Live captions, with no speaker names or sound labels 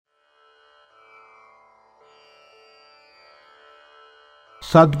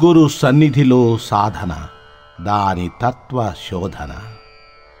సద్గురు సన్నిధిలో సాధన, దాని తత్వ శోధన.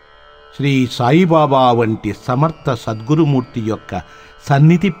 శ్రీ సాయిబాబా వంటి సమర్థ సద్గురుమూర్తి యొక్క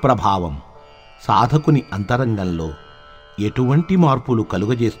సన్నిధి ప్రభావం సాధకుని అంతరంగంలో ఎటువంటి మార్పులు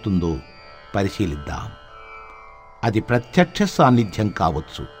కలుగజేస్తుందో పరిశీలిద్దాం. అది ప్రత్యక్ష సాన్నిధ్యం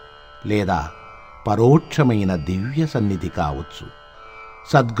కావచ్చు, లేదా పరోక్షమైన దివ్య సన్నిధి కావచ్చు.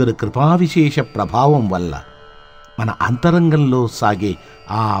 సద్గురు కృపావిశేష ప్రభావం వల్ల మన అంతరంగంలో సాగే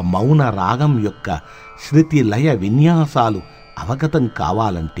ఆ మౌన రాగం యొక్క శృతి లయ విన్యాసాలు అవగతం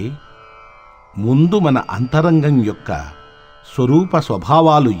కావాలంటే ముందు మన అంతరంగం యొక్క స్వరూప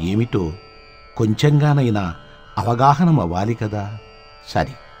స్వభావాలు ఏమిటో కొంచెంగానైనా అవగాహనమవ్వాలి కదా.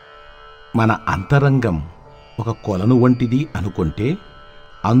 సరి, మన అంతరంగం ఒక కొలను వంటిది అనుకుంటే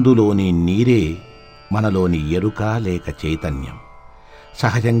అందులోని నీరే మనలోని ఎరుక లేక చైతన్యం.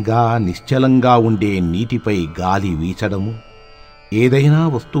 సహజంగా నిశ్చలంగా ఉండే నీటిపై గాలి వీచడము, ఏదైనా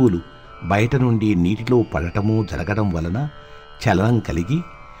వస్తువులు బయట నుండి నీటిలో పడటము జరగడం వలన చలనం కలిగి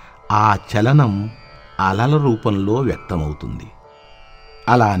ఆ చలనం అలల రూపంలో వ్యక్తమవుతుంది.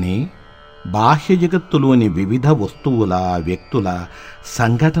 అలానే బాహ్య జగత్తులోని వివిధ వస్తువుల, వ్యక్తుల,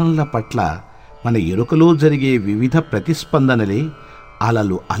 సంఘటనల పట్ల మన ఎరుకలో జరిగే వివిధ ప్రతిస్పందనలే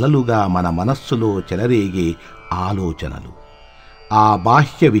అలలు అలలుగా మన మనస్సులో చెలరేగే ఆలోచనలు. ఆ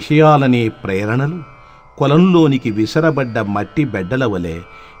బాహ్య విషయాలనే ప్రేరణలు కొలంలోనికి విసరబడ్డ మట్టి బెడ్డల వలె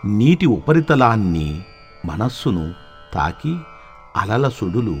నీటి ఉపరితలాన్ని, మనస్సును తాకి అలల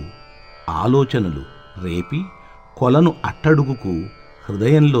సుడులు ఆలోచనలు రేపి కొలను అట్టడుగుకు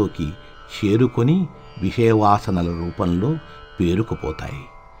హృదయంలోకి చేరుకొని విషయవాసనల రూపంలో పేరుకుపోతాయి.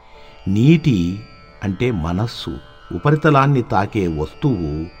 నీటి అంటే మనస్సు ఉపరితలాన్ని తాకే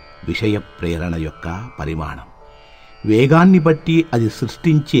వస్తువు విషయ ప్రేరణ యొక్క పరిమాణం. వేగాన్ని బట్టి అది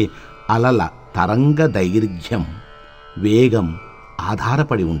సృష్టించే అలల తరంగ దైర్ఘ్యం, వేగం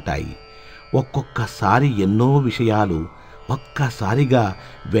ఆధారపడి ఉంటాయి. ఒక్కొక్కసారి ఎన్నో విషయాలు ఒక్కసారిగా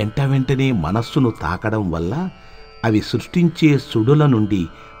వెంటనే మనస్సును తాకడం వల్ల అవి సృష్టించే సుడుల నుండి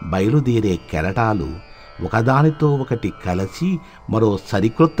బయలుదేరే కెరటాలు ఒకదానితో ఒకటి కలిసి మరో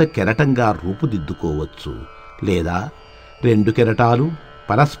సరికొత్త కెరటంగా రూపుదిద్దుకోవచ్చు. లేదా రెండు కెరటాలు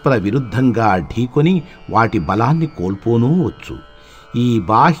పరస్పర విరుద్ధంగా ఢీకొని వాటి బలాన్ని కోల్పోనూ వచ్చు. ఈ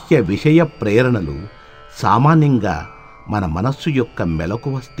బాహ్య విషయ ప్రేరణలు సామాన్యంగా మన మనస్సు యొక్క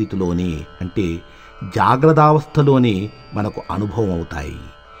మెలకువ స్థితిలోనే, అంటే జాగ్రత్తావస్థలోనే మనకు అనుభవం అవుతాయి.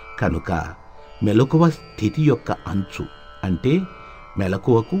 కనుక మెలకువ స్థితి యొక్క అంచు అంటే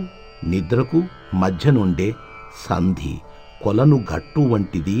మెలకువకు నిద్రకు మధ్య నుండే సంధి కొలను గట్టు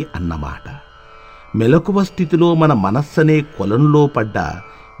వంటిది అన్నమాట. మెలకువ స్థితిలో మన మనస్సనే కొలంలో పడ్డ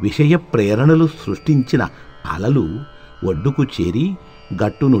విషయ ప్రేరణలు సృష్టించిన అలలు ఒడ్డుకు చేరి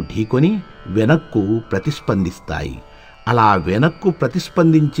గట్టును ఢీకొని వెనక్కు ప్రతిస్పందిస్తాయి. అలా వెనక్కు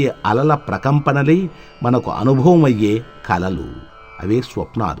ప్రతిస్పందించే అలల ప్రకంపనలే మనకు అనుభవమయ్యే కలలు, అవే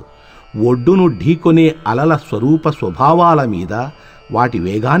స్వప్నాలు. ఒడ్డును ఢీకొనే అలల స్వరూప స్వభావాల మీద, వాటి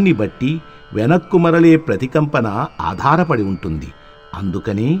వేగాన్ని బట్టి వెనక్కు మరలే ప్రతికంపన ఆధారపడి ఉంటుంది.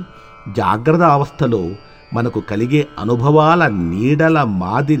 అందుకనే జాగ్రత్త అవస్థలో మనకు కలిగే అనుభవాల నీడల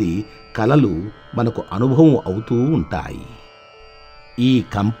మాదిరి కలలు మనకు అనుభవం అవుతూ ఉంటాయి. ఈ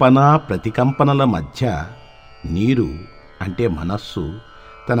కంపన ప్రతికంపనల మధ్య నీరు అంటే మనస్సు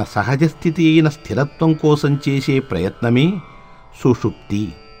తన సహజ స్థితి అయిన స్థిరత్వం కోసం చేసే ప్రయత్నమే సుషుప్తి.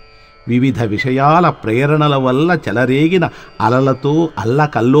 వివిధ విషయాల ప్రేరణల వల్ల చెలరేగిన అలలతో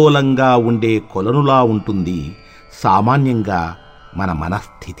అల్లకల్లోలంగా ఉండే కొలనులా ఉంటుంది సామాన్యంగా మన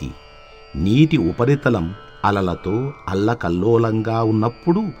మనస్థితి. నీటి ఉపరితలం అలలతో అల్లకల్లోలంగా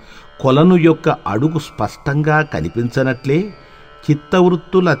ఉన్నప్పుడు కొలను యొక్క అడుగు స్పష్టంగా కనిపించనట్లే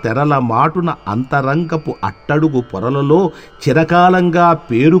చిత్తవృత్తుల తెరల మాటున అంతరంగపు అట్టడుగు పొరలలో చిరకాలంగా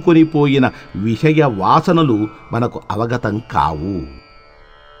పేరుకొనిపోయిన విషయ వాసనలు మనకు అవగతం కావు.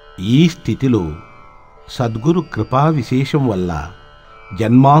 ఈ స్థితిలో సద్గురు కృపా విశేషం వల్ల,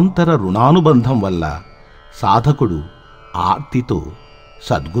 జన్మాంతర రుణానుబంధం వల్ల సాధకుడు ఆర్తితో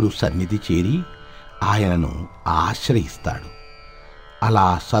సద్గురు సన్నిధి చేరి ఆయనను ఆశ్రయిస్తాడు. అలా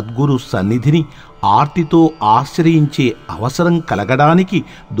సద్గురు సన్నిధిని ఆర్తితో ఆశ్రయించే అవసరం కలగడానికి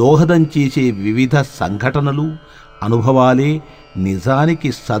దోహదం చేసే వివిధ సంఘటనలు, అనుభవాలే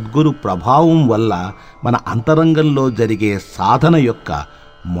నిజానికి సద్గురు ప్రభావం వల్ల మన అంతరంగంలో జరిగే సాధన యొక్క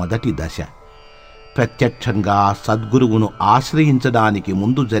మొదటి దశ. ప్రత్యక్షంగా సద్గురువును ఆశ్రయించడానికి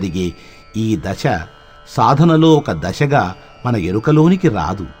ముందు జరిగే ఈ దశ సాధనలో ఒక దశగా మన ఎరుకలోనికి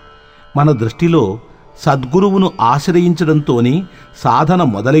రాదు. మన దృష్టిలో సద్గురువును ఆశ్రయించడంతోనే సాధన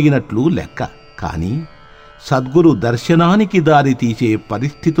మొదలైనట్లు లెక్క. కానీ సద్గురు దర్శనానికి దారితీసే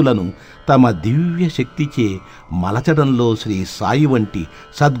పరిస్థితులను తమ దివ్య శక్తిచే మలచడంలో శ్రీ సాయి వంటి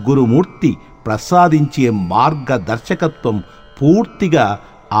సద్గురుమూర్తి ప్రసాదించే మార్గదర్శకత్వం పూర్తిగా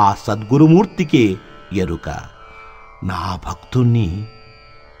ఆ సద్గురుమూర్తికే ఎరుక. నా భక్తుణ్ణి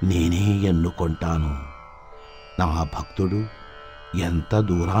నేనే ఎన్నుకొంటాను. నా భక్తుడు ఎంత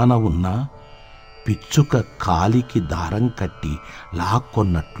దూరాన ఉన్నా పిచ్చుక కాలికి దారం కట్టి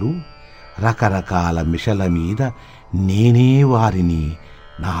లాక్కొన్నట్లు రకరకాల మిషల మీద నేనే వారిని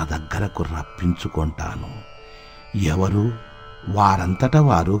నా దగ్గరకు రప్పించుకొంటాను. ఎవరు వారంతట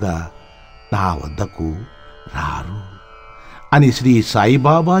వారుగా నా వద్దకు రారు అని శ్రీ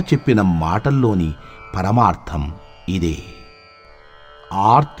సాయిబాబా చెప్పిన మాటల్లోని పరమార్థం ఇదే.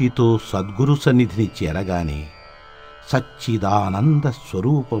 ఆర్తితో సద్గురు సన్నిధిని చేరగానే సచ్చిదానంద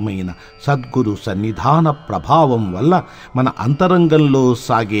స్వరూపమైన సద్గురు సన్నిధాన ప్రభావం వల్ల మన అంతరంగంలో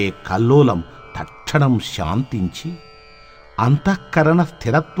సాగే కల్లోలం తక్షణం శాంతించి అంతఃకరణ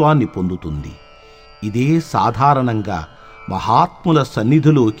స్థిరత్వాన్ని పొందుతుంది. ఇదే సాధారణంగా మహాత్ముల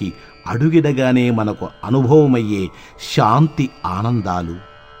సన్నిధిలోకి అడుగిడగానే మనకు అనుభవమయ్యే శాంతి ఆనందాలు,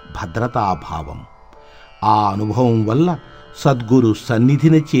 భద్రతాభావం. ఆ అనుభవం వల్ల సద్గురు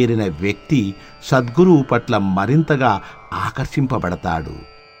సన్నిధిని చేరిన వ్యక్తి సద్గురువు పట్ల మరింతగా ఆకర్షింపబడతాడు.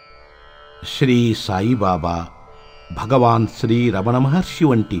 శ్రీ సాయిబాబా, భగవాన్ శ్రీ రమణ మహర్షి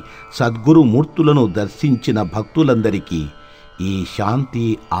వంటి సద్గురు మూర్తులను దర్శించిన భక్తులందరికీ ఈ శాంతి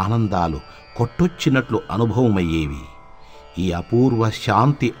ఆనందాలు కొట్టొచ్చినట్లు అనుభవమయ్యేవి. ఈ అపూర్వ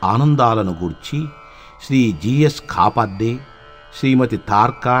శాంతి ఆనందాలను గూర్చి శ్రీ జిఎస్ కాపాడ్డే, శ్రీమతి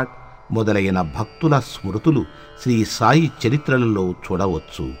తార్కాడ్ మొదలైన భక్తుల స్మృతులు శ్రీ సాయి చరిత్రలలో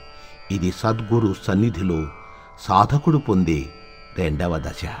చూడవచ్చు. ఇది సద్గురు సన్నిధిలో సాధకుడు పొందే రెండవ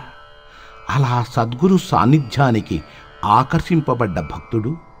దశ. అలా సద్గురు సాన్నిధ్యానికి ఆకర్షింపబడ్డ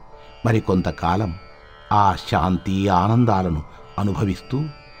భక్తుడు మరికొంతకాలం ఆ శాంతి ఆనందాలను అనుభవిస్తూ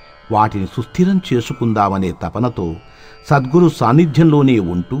వాటిని సుస్థిరం చేసుకుందామనే తపనతో సద్గురు సాన్నిధ్యంలోనే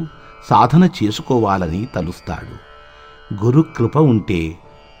ఉంటూ సాధన చేసుకోవాలని తలుస్తాడు. గురుకృప ఉంటే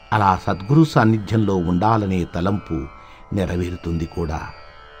అలా సద్గురు సాన్నిధ్యంలో ఉండాలనే తలంపు నెరవేరుతుంది కూడా.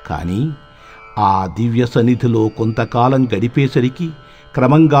 కానీ ఆ దివ్య సన్నిధిలో కొంతకాలం గడిపేసరికి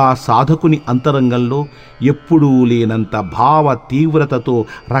క్రమంగా సాధకుని అంతరంగంలో ఎప్పుడూ లేనంత భావ తీవ్రతతో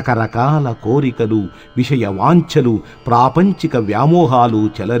రకరకాల కోరికలు, విషయ వాంఛలు, ప్రాపంచిక వ్యామోహాలు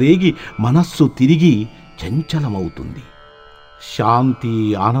చెలరేగి మనస్సు తిరిగి చంచలమవుతుంది. శాంతి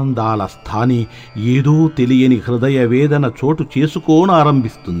ఆనందాల స్థాని ఏదో తెలియని హృదయ వేదన చోటు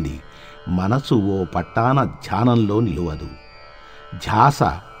చేసుకోనారంభిస్తుంది. మనసు ఓ పట్టాన ధ్యానంలో నిలువదు. ధ్యాస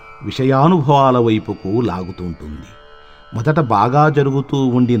విషయానుభవాల వైపుకు లాగుతుంటుంది. మొదట బాగా జరుగుతూ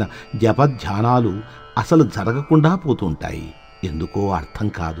ఉండిన జపధ్యానాలు అసలు జరగకుండా పోతుంటాయి. ఎందుకో అర్థం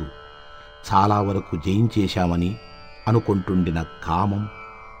కాదు. చాలా వరకు జయించేశామని అనుకుంటుండిన కామం,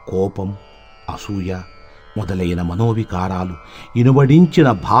 కోపం, అసూయ మొదలైన మనోవికారాలు ఇనుబడించిన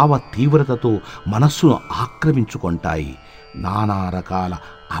భావ తీవ్రతతో మనస్సును ఆక్రమించుకొంటాయి. నానా రకాల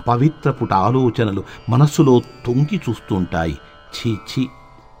అపవిత్రపుట ఆలోచనలు మనస్సులో తొంగి చూస్తుంటాయి. ఛీ,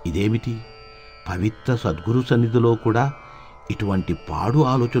 ఇదేమిటి? పవిత్ర సద్గురు సన్నిధిలో కూడా ఇటువంటి పాడు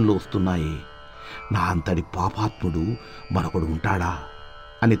ఆలోచనలు వస్తున్నాయే. నా అంతటి పాపాత్ముడు మరొకడు ఉంటాడా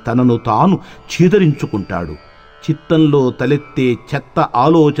అని తనను తాను చీదరించుకుంటాడు. చిత్తంలో తలెత్తే చెత్త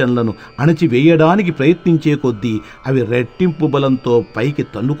ఆలోచనలను అణచివేయడానికి ప్రయత్నించే కొద్దీ అవి రెట్టింపు బలంతో పైకి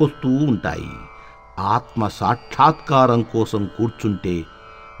తన్నుకొస్తూ ఉంటాయి. ఆత్మ సాక్షాత్కారం కోసం కూర్చుంటే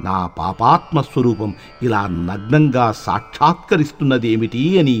నా పాపాత్మస్వరూపం ఇలా నగ్నంగా సాక్షాత్కరిస్తున్నదేమిటి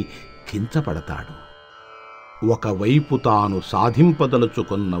అని కించపడతాడు. ఒకవైపు తాను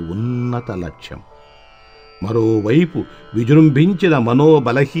సాధింపదలుచుకున్న ఉన్నత లక్ష్యం, మరోవైపు విజృంభించిన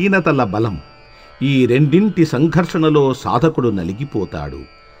మనోబలహీనతల బలం, ఈ రెండింటి సంఘర్షణలో సాధకుడు నలిగిపోతాడు.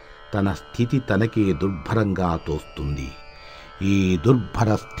 తన స్థితి తనకే దుర్భరంగా తోస్తుంది. ఈ దుర్భర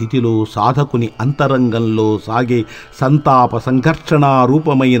స్థితిలో సాధకుని అంతరంగంలో సాగే సంతాప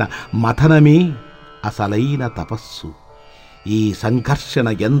సంఘర్షణారూపమైన మథనమే అసలైన తపస్సు. ఈ సంఘర్షణ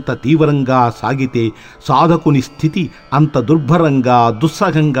ఎంత తీవ్రంగా సాగితే సాధకుని స్థితి అంత దుర్భరంగా,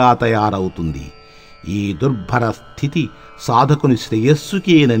 దుస్సహంగా తయారవుతుంది. ఈ దుర్భర స్థితి సాధకుని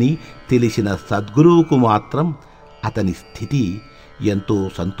శ్రేయస్సుకేనని తెలిసిన సద్గురువుకు మాత్రం అతని స్థితి ఎంతో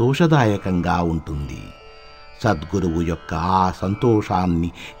సంతోషదాయకంగా ఉంటుంది. సద్గురువు యొక్క ఆ సంతోషాన్ని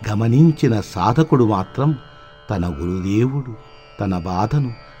గమనించిన సాధకుడు మాత్రం తన గురుదేవుడు తన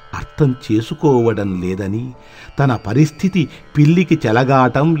బాధను అర్థం చేసుకోవడం లేదని, తన పరిస్థితి పిల్లికి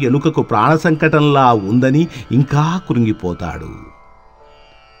చెలగాటం, ఎలుకకు ప్రాణసంకటంలా ఉందని ఇంకా కృంగిపోతాడు.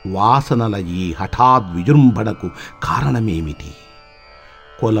 వాసనల ఈ హఠాత్ విజృంభణకు కారణమేమిటి?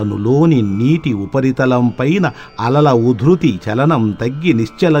 కొలనులోని నీటి ఉపరితలం పైన అలల ఉధృతి చలనం తగ్గి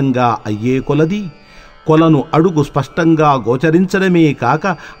నిశ్చలంగా అయ్యే కొలది కొలను అడుగు స్పష్టంగా గోచరించడమే కాక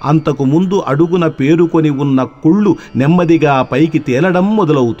అంతకు ముందు అడుగున పేరుకొని ఉన్న కుళ్ళు నెమ్మదిగా పైకి తేలడం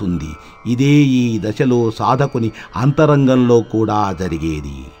మొదలవుతుంది. ఇదే ఈ దశలో సాధకుని అంతరంగంలో కూడా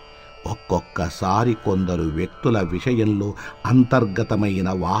జరిగేది. ఒక్కొక్కసారి కొందరు వ్యక్తుల విషయంలో అంతర్గతమైన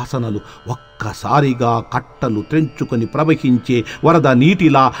వాసనలు ఒక్కసారిగా కట్టలు తెంచుకొని ప్రవహించే వరద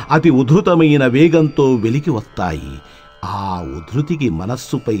నీటిలా అతి ఉధృతమైన వేగంతో వెలికి వస్తాయి. ఆ ఉధృతికి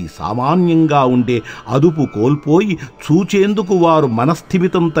మనస్సుపై సామాన్యంగా ఉండే అదుపు కోల్పోయి చూచేందుకు వారు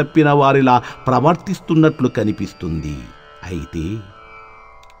మనస్థిమితం తప్పిన వారిలా ప్రవర్తిస్తున్నట్లు కనిపిస్తుంది. అయితే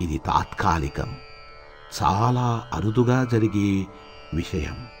ఇది తాత్కాలికం, చాలా అరుదుగా జరిగే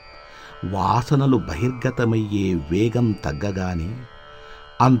విషయం. వాసనలు బహిర్గతమయ్యే వేగం తగ్గగానే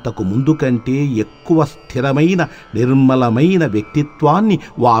అంతకు ముందు కంటే ఎక్కువ స్థిరమైన నిర్మలమైన వ్యక్తిత్వాన్ని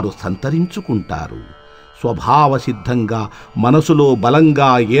వారు సంతరించుకుంటారు. స్వభావసిద్ధంగా మనసులో బలంగా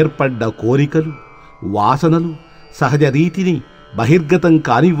ఏర్పడ్డ కోరికలు, వాసనలు సహజ రీతిని బహిర్గతం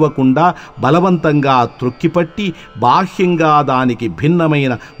కానివ్వకుండా బలవంతంగా త్రొక్కిపట్టి బాహ్యంగా దానికి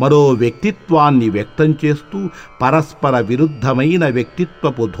భిన్నమైన మరో వ్యక్తిత్వాన్ని వ్యక్తం చేస్తూ పరస్పర విరుద్ధమైన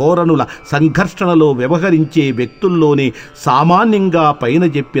వ్యక్తిత్వపు ధోరణుల సంఘర్షణలో వ్యవహరించే వ్యక్తుల్లోనే సామాన్యంగా పైన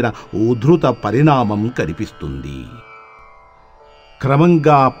చెప్పిన ఉద్ధృత పరిణామం కనిపిస్తుంది.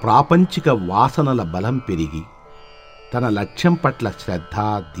 క్రమంగా ప్రాపంచిక వాసనల బలం పెరిగి తన లక్ష్యం పట్ల శ్రద్ధ,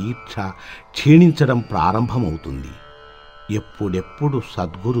 దీక్ష క్షీణించడం ప్రారంభమవుతుంది. ఎప్పుడెప్పుడు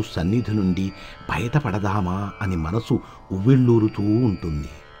సద్గురు సన్నిధి నుండి బయటపడదామా అని మనసు ఉవ్విళ్ళూరుతూ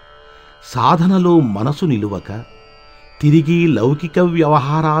ఉంటుంది. సాధనలో మనసు నిలువక తిరిగి లౌకిక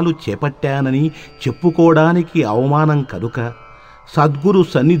వ్యవహారాలు చేపట్టానని చెప్పుకోవడానికి అవమానం కనుక సద్గురు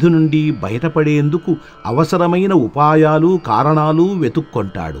సన్నిధి నుండి బయటపడేందుకు అవసరమైన ఉపాయాలు, కారణాలు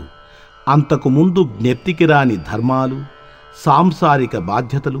వెతుక్కొంటాడు. అంతకుముందు జ్ఞప్తికి రాని ధర్మాలు, సాంసారిక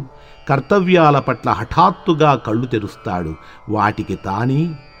బాధ్యతలు, కర్తవ్యాల పట్ల హఠాత్తుగా కళ్ళు తెరుస్తాడు. వాటికి తానే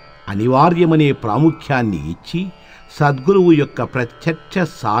అనివార్యమనే ప్రాముఖ్యాన్ని ఇచ్చి సద్గురువు యొక్క ప్రత్యక్ష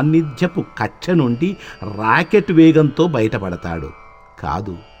సాన్నిధ్యపు కక్ష నుండి రాకెట్ వేగంతో బయటపడతాడు.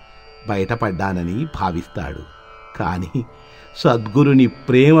 కాదు, బయటపడ్డానని భావిస్తాడు. కానీ సద్గురుని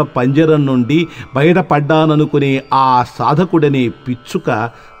ప్రేమ పంజరం నుండి బయటపడ్డాననుకునే ఆ సాధకుడనే పిచ్చుక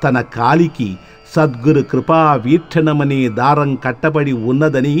తన కాలికి సద్గురు కృపా వీక్షణమనే దారం కట్టబడి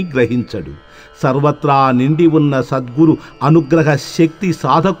ఉన్నదని గ్రహించడు. సర్వత్రా నిండి ఉన్న సద్గురు అనుగ్రహ శక్తి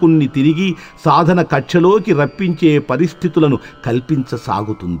సాధకుణ్ణి తిరిగి సాధన కక్షలోకి రప్పించే పరిస్థితులను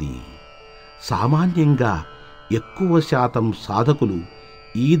కల్పించసాగుతుంది. సామాన్యంగా ఎక్కువ శాతం సాధకులు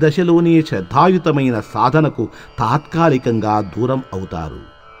ఈ దశలోనే శ్రద్ధాయుతమైన సాధనకు తాత్కాలికంగా దూరం అవుతారు.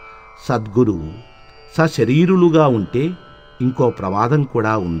 సద్గురు సశరీరులుగా ఉంటే ఇంకో ప్రమాదం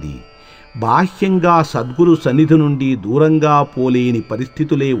కూడా ఉంది. బాహ్యంగా సద్గురు సన్నిధి నుండి దూరంగా పోలేని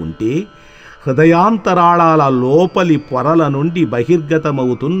పరిస్థితులే ఉంటే హృదయాంతరాళాల లోపలి పొరల నుండి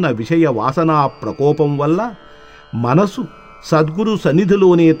బహిర్గతమవుతున్న విషయ వాసనా ప్రకోపం వల్ల మనసు సద్గురు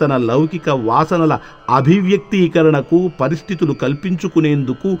సన్నిధిలోనే తన లౌకిక వాసనల అభివ్యక్తీకరణకు పరిస్థితులు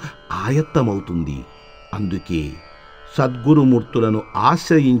కల్పించుకునేందుకు ఆయత్తమవుతుంది. అందుకే సద్గురుమూర్తులను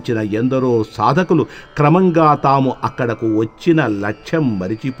ఆశ్రయించిన ఎందరో సాధకులు క్రమంగా తాము అక్కడకు వచ్చిన లక్ష్యం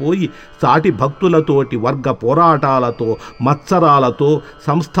మరిచిపోయి సాటి భక్తులతోటి వర్గ పోరాటాలతో, మత్సరాలతో,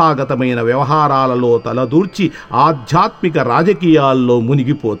 సంస్థాగతమైన వ్యవహారాలలో తలదూర్చి ఆధ్యాత్మిక రాజకీయాల్లో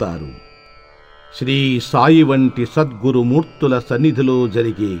మునిగిపోతారు. శ్రీ సాయి వంటి సద్గురుమూర్తుల సన్నిధిలో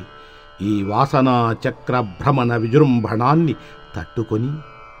జరిగే ఈ వాసనా చక్ర భ్రమణ విజృంభణాన్ని తట్టుకొని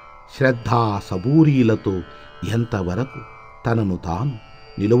శ్రద్ధా సబూరీలతో ఎంతవరకు తనను తాను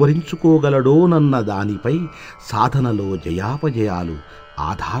నిలువరించుకోగలడోనన్న దానిపై సాధనలో జయాపజయాలు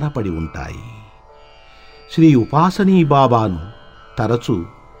ఆధారపడి ఉంటాయి. శ్రీ ఉపాసనీ బాబాను తరచూ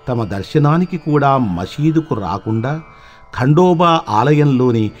తమ దర్శనానికి కూడా మసీదుకు రాకుండా ఖండోబా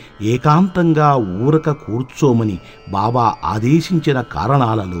ఆలయంలోని ఏకాంతంగా ఊరక కూర్చోమని బాబా ఆదేశించిన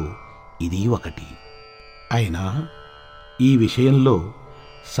కారణాలలో ఇది ఒకటి. అయినా ఈ విషయంలో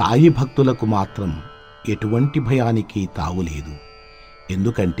సాయి భక్తులకు మాత్రం ఎటువంటి భయానికి తావులేదు.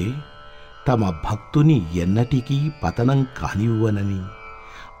 ఎందుకంటే తమ భక్తుని ఎన్నటికీ పతనం కానివ్వనని,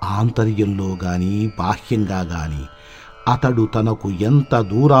 ఆంతర్యంలో గాని బాహ్యంగా గాని అతడు తనకు ఎంత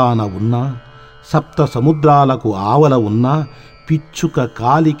దూరాన ఉన్నా, సప్త సముద్రాలకు ఆవల ఉన్నా పిచ్చుక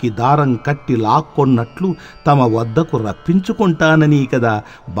కాలికి దారం కట్టి లాక్కొన్నట్లు తమ వద్దకు రప్పించుకుంటానని కదా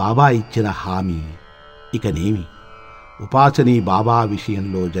బాబా ఇచ్చిన హామీ. ఇకనేమి ఉపాసనీ బాబా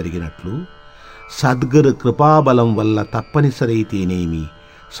విషయంలో జరిగినట్లు సద్గురు కృపాబలం వల్ల తప్పనిసరైతేనేమి,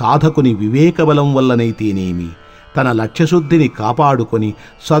 సాధకుని వివేకబలం వల్లనైతేనేమి, తన లక్ష్యశుద్ధిని కాపాడుకొని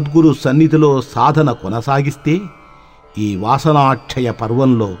సద్గురు సన్నిధిలో సాధన కొనసాగిస్తే ఈ వాసనాక్షయ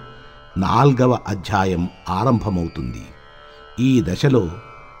పర్వంలో 4వ అధ్యాయం ఆరంభమవుతుంది. ఈ దశలో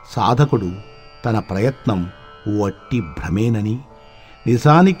సాధకుడు తన ప్రయత్నం వట్టి భ్రమేనని,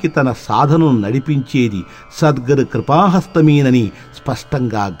 నిజానికి తన సాధనను నడిపించేది సద్గురు కృపాహస్తమేనని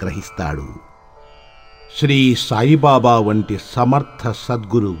స్పష్టంగా గ్రహిస్తాడు. శ్రీ సాయిబాబా వంటి సమర్థ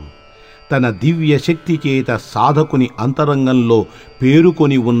సద్గురువు తన దివ్య శక్తి చేత సాధకుని అంతరంగంలో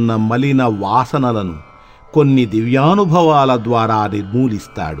పేరుకొని ఉన్న మలిన వాసనలను కొన్ని దివ్యానుభవాల ద్వారా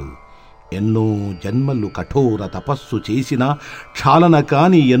నిర్మూలిస్తాడు. ఎన్నో జన్మలు కఠోర తపస్సు చేసినా క్షాళన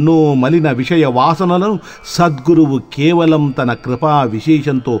కాని ఎన్నో మలిన విషయ వాసనలను సద్గురువు కేవలం తన కృపా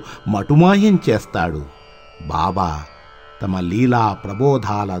విశేషంతో మటుమాయం చేస్తాడు. బాబా తమ లీలా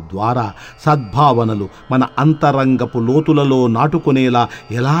ప్రబోధాల ద్వారా సద్భావనలు మన అంతరంగపు లోతులలో నాటుకునేలా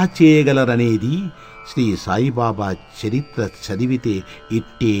ఎలా చేయగలరనేది శ్రీ సాయిబాబా చరిత్ర చదివితే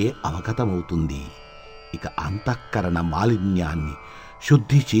ఇట్టే అవగతమవుతుంది. ఇక అంతఃకరణ మాలిన్యాన్ని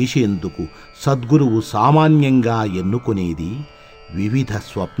శుద్ధి చేసేందుకు సద్గురువు సామాన్యంగా ఎన్నుకునేది వివిధ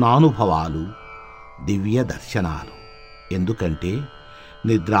స్వప్నానుభవాలు, దివ్య దర్శనాలు. ఎందుకంటే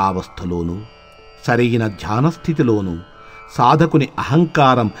నిద్రావస్థలోనూ సరైన ధ్యానస్థితిలోనూ సాధకుని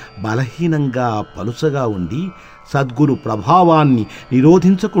అహంకారం బలహీనంగా పలుచగా ఉండి సద్గురు ప్రభావాన్ని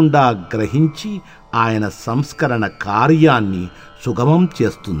నిరోధించకుండా గ్రహించి ఆయన సంస్కరణ కార్యాన్ని సుగమం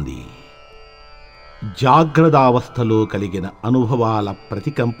చేస్తుంది. జాగ్రత్తావస్థలో కలిగిన అనుభవాల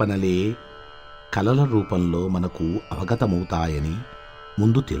ప్రతికంపనలే కలల రూపంలో మనకు అవగతమవుతాయని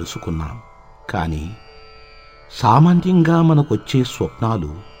ముందు తెలుసుకున్నాం. కానీ సామాన్యంగా మనకొచ్చే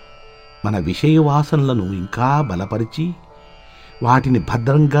స్వప్నాలు మన విషయవాసనలను ఇంకా బలపరిచి వాటిని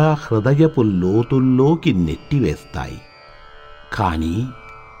భద్రంగా హృదయపు లోతుల్లోకి నెట్టివేస్తాయి. కానీ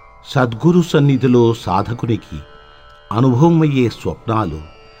సద్గురు సన్నిధిలో సాధకునికి అనుభవమయ్యే స్వప్నాలు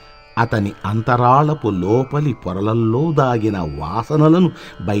అతని అంతరాళపు లోపలి పొరలల్లో దాగిన వాసనలను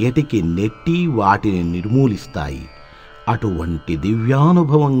బయటికి నెట్టి వాటిని నిర్మూలిస్తాయి. అటువంటి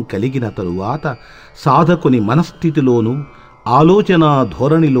దివ్యానుభవం కలిగిన తరువాత సాధకుని మనస్థితిలోనూ ఆలోచనా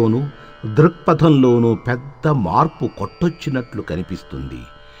ధోరణిలోనూ దృక్పథంలోనూ పెద్ద మార్పు కొట్టొచ్చినట్లు కనిపిస్తుంది.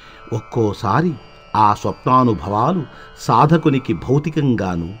 ఒక్కోసారి ఆ స్వప్నానుభవాలు సాధకునికి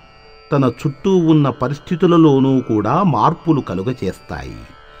భౌతికంగానూ తన చుట్టూ ఉన్న పరిస్థితులలోనూ కూడా మార్పులు కలుగచేస్తాయి.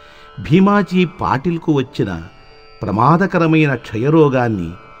 భీమాజీ పాటిల్కు వచ్చిన ప్రమాదకరమైన క్షయరోగాన్ని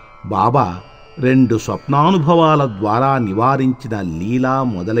బాబా 2 స్వప్నానుభవాల ద్వారా నివారించిన లీలా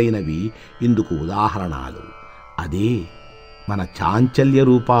మొదలైనవి ఇందుకు ఉదాహరణలు. అదే మన చాంచల్య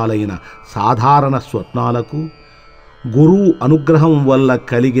రూపాలైన సాధారణ స్వప్నాలకు గురువు అనుగ్రహం వల్ల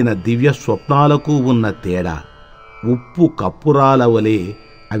కలిగిన దివ్య స్వప్నాలకు ఉన్న తేడా. ఉప్పు కప్పురాల వలె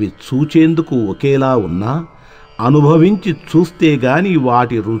అవి చూచేందుకు ఒకేలా ఉన్నా అనుభవించి చూస్తే గాని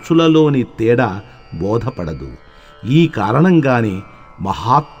వాటి రుచులలోని తేడా బోధపడదు. ఈ కారణంగానే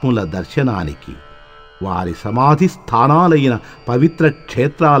మహాత్ముల దర్శనానికి, వారి సమాధి స్థానాలైన పవిత్ర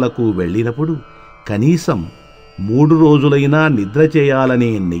క్షేత్రాలకు వెళ్ళినప్పుడు కనీసం 3 రోజులైనా నిద్ర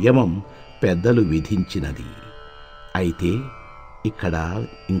చేయాలనే నియమం పెద్దలు విధించినది. అయితే ఇక్కడ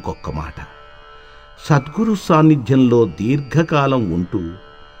ఇంకొక మాట. సద్గురు సాన్నిధ్యంలో దీర్ఘకాలం ఉంటూ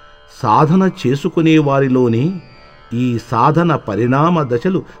సాధన చేసుకునే వారిలోనే ఈ సాధన పరిణామ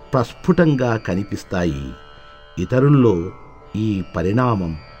దశలు ప్రస్ఫుటంగా కనిపిస్తాయి. ఇతరుల్లో ఈ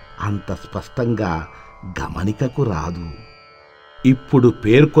పరిణామం అంత స్పష్టంగా గమనికకు రాదు. ఇప్పుడు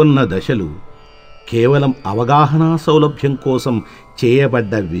పేర్కొన్న దశలు కేవలం అవగాహనా సౌలభ్యం కోసం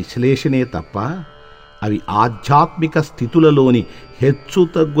చేయబడ్డ విశ్లేషణే తప్ప అవి ఆధ్యాత్మిక స్థితులలోని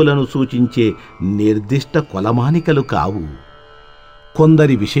హెచ్చుతగ్గులను సూచించే నిర్దిష్ట కొలమానికలు కావు.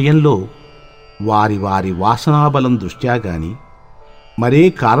 కొందరి విషయంలో వారి వారి వాసనాబలం దృష్ట్యా గాని మరే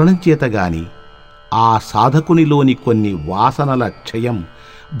కారణం చేత గాని ఆ సాధకునిలోని కొన్ని వాసనల క్షయం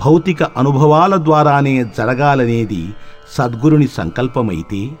భౌతిక అనుభవాల ద్వారానే జరగాలనేది సద్గురుని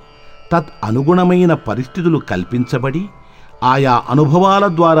సంకల్పమైతే తత్ అనుగుణమైన పరిస్థితులు కల్పించబడి ఆయా అనుభవాల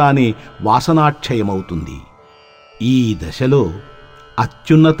ద్వారానే వాసనాక్షయమవుతుంది. ఈ దశలో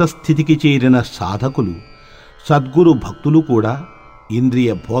అత్యున్నత స్థితికి చేరిన సాధకులు, సద్గురు భక్తులు కూడా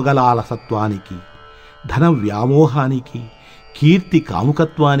ఇంద్రియ భోగలాలసత్వానికి, ధన వ్యామోహానికి, కీర్తి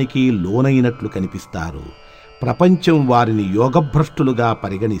కాముకత్వానికి లోనైనట్లు కనిపిస్తారు. ప్రపంచం వారిని యోగభ్రష్టులుగా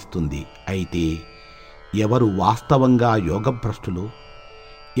పరిగణిస్తుంది. అయితే ఎవరు వాస్తవంగా యోగభ్రష్టులు,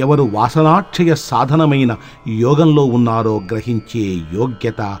 ఎవరు వాసనాక్షయ సాధనమైన యోగంలో ఉన్నారో గ్రహించే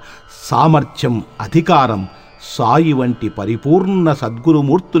యోగ్యత, సామర్థ్యం, అధికారం సాయి వంటి పరిపూర్ణ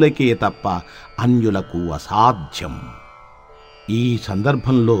సద్గురుమూర్తులకే తప్ప అన్యులకు అసాధ్యం. ఈ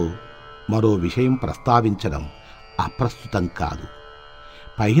సందర్భంలో మరో విషయం ప్రస్తావించడం అప్రస్తుతం కాదు.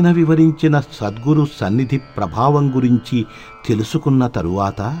 పైన వివరించిన సద్గురు సన్నిధి ప్రభావం గురించి తెలుసుకున్న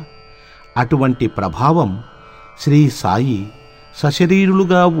తరువాత అటువంటి ప్రభావం శ్రీ సాయి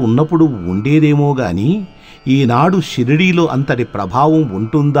సశరీరులుగా ఉన్నప్పుడు ఉండేదేమో గాని ఈనాడు షిరిడీలో అంతటి ప్రభావం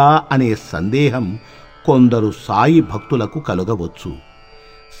ఉంటుందా అనే సందేహం కొందరు సాయి భక్తులకు కలుగవచ్చు.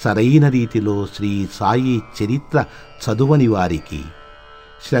 సరైన రీతిలో శ్రీ సాయి చరిత్ర చదువని వారికి,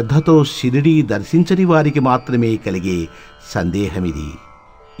 శ్రద్ధతో షిరిడీ దర్శించని వారికి మాత్రమే కలిగే సందేహమిది.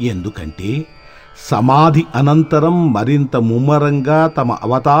 ఎందుకంటే సమాధి అనంతరం మరింత ముమ్మరంగా తమ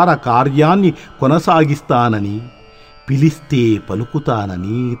అవతార కార్యాన్ని కొనసాగిస్తానని, పిలిస్తే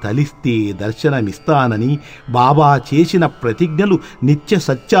పలుకుతానని, తలిస్తే దర్శనమిస్తానని బాబా చేసిన ప్రతిజ్ఞలు నిత్య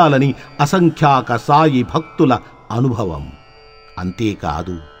సత్యాలని అసంఖ్యాక సాయి భక్తుల అనుభవం.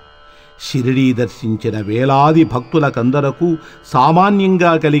 అంతేకాదు, షిరిడీ దర్శించిన వేలాది భక్తులకందరకు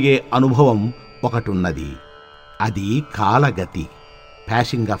సామాన్యంగా కలిగే అనుభవం ఒకటున్నది. అది కాలగతి,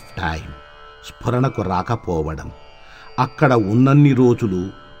 ప్యాసింగ్ ఆఫ్ టైం, స్ఫురణకు రాకపోవడం. అక్కడ ఉన్నన్ని రోజులు,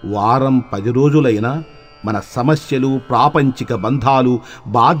 వారం 10 రోజులైనా మన సమస్యలు, ప్రాపంచిక బంధాలు,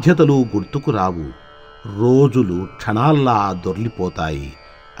 బాధ్యతలు గుర్తుకు రావు. రోజులు క్షణాల్లా దొర్లిపోతాయి.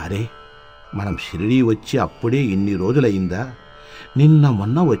 అరే, మనం షిరిడీ వచ్చి అప్పుడే ఇన్ని రోజులైందా, నిన్న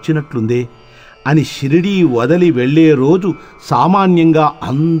మొన్న వచ్చినట్లుందే అని షిరిడీ వదిలి వెళ్లే రోజు సామాన్యంగా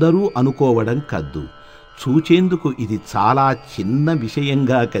అందరూ అనుకోవడం కద్దు. చూచేందుకు ఇది చాలా చిన్న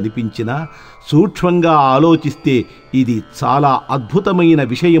విషయంగా కనిపించినా సూక్ష్మంగా ఆలోచిస్తే ఇది చాలా అద్భుతమైన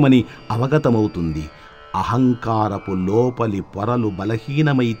విషయమని అవగతమవుతుంది. అహంకారపు లోపలి పొరలు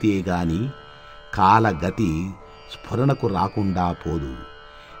బలహీనమైతే గాని కాలగతి స్ఫురణకు రాకుండా పోదు.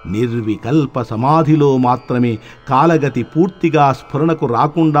 నిర్వికల్ప సమాధిలో మాత్రమే కాలగతి పూర్తిగా స్ఫురణకు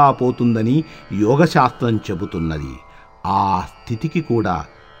రాకుండా పోతుందని యోగశాస్త్రం చెబుతున్నది. ఆ స్థితికి కూడా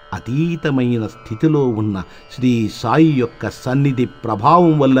అతీతమైన స్థితిలో ఉన్న శ్రీ సాయి యొక్క సన్నిధి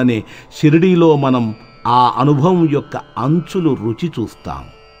ప్రభావం వల్లనే షిరిడీలో మనం ఆ అనుభవం యొక్క అంచులు రుచి చూస్తాం.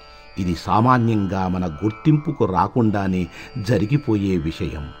 ఇది సామాన్యంగా మన గుర్తింపుకు రాకుండానే జరిగిపోయే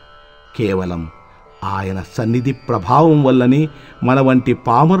విషయం. కేవలం ఆయన సన్నిధి ప్రభావం వల్లనే మన వంటి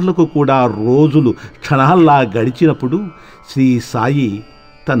పామరులకు కూడా రోజులు క్షణాల్లా గడిచినప్పుడు శ్రీ సాయి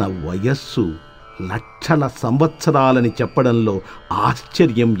తన వయస్సు లక్షల సంవత్సరాలని చెప్పడంలో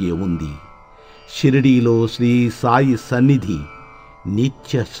ఆశ్చర్యం ఏముంది? షిరిడీలో శ్రీ సాయి సన్నిధి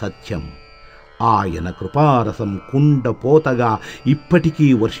నిత్య సత్యం. ఆయన కృపారసం కుండపోతగా ఇప్పటికీ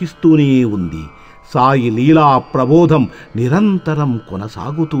వర్షిస్తూనే ఉంది. సాయి లీలా ప్రబోధం నిరంతరం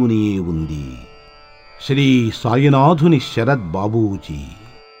కొనసాగుతూనే ఉంది. శ్రీ సాయినాథుని శరద్ బాబూజీ.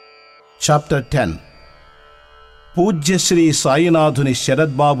 చాప్టర్ 10. పూజ్య శ్రీ సాయినాథుని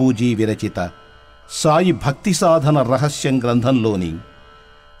శరద్ బాబూజీ విరచిత సాయి భక్తి సాధన రహస్యం గ్రంథంలోని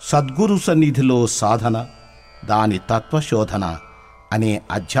సద్గురు సన్నిధిలో సాధన, దాని తత్వశోధన అనే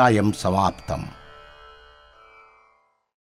అధ్యాయం సమాప్తం.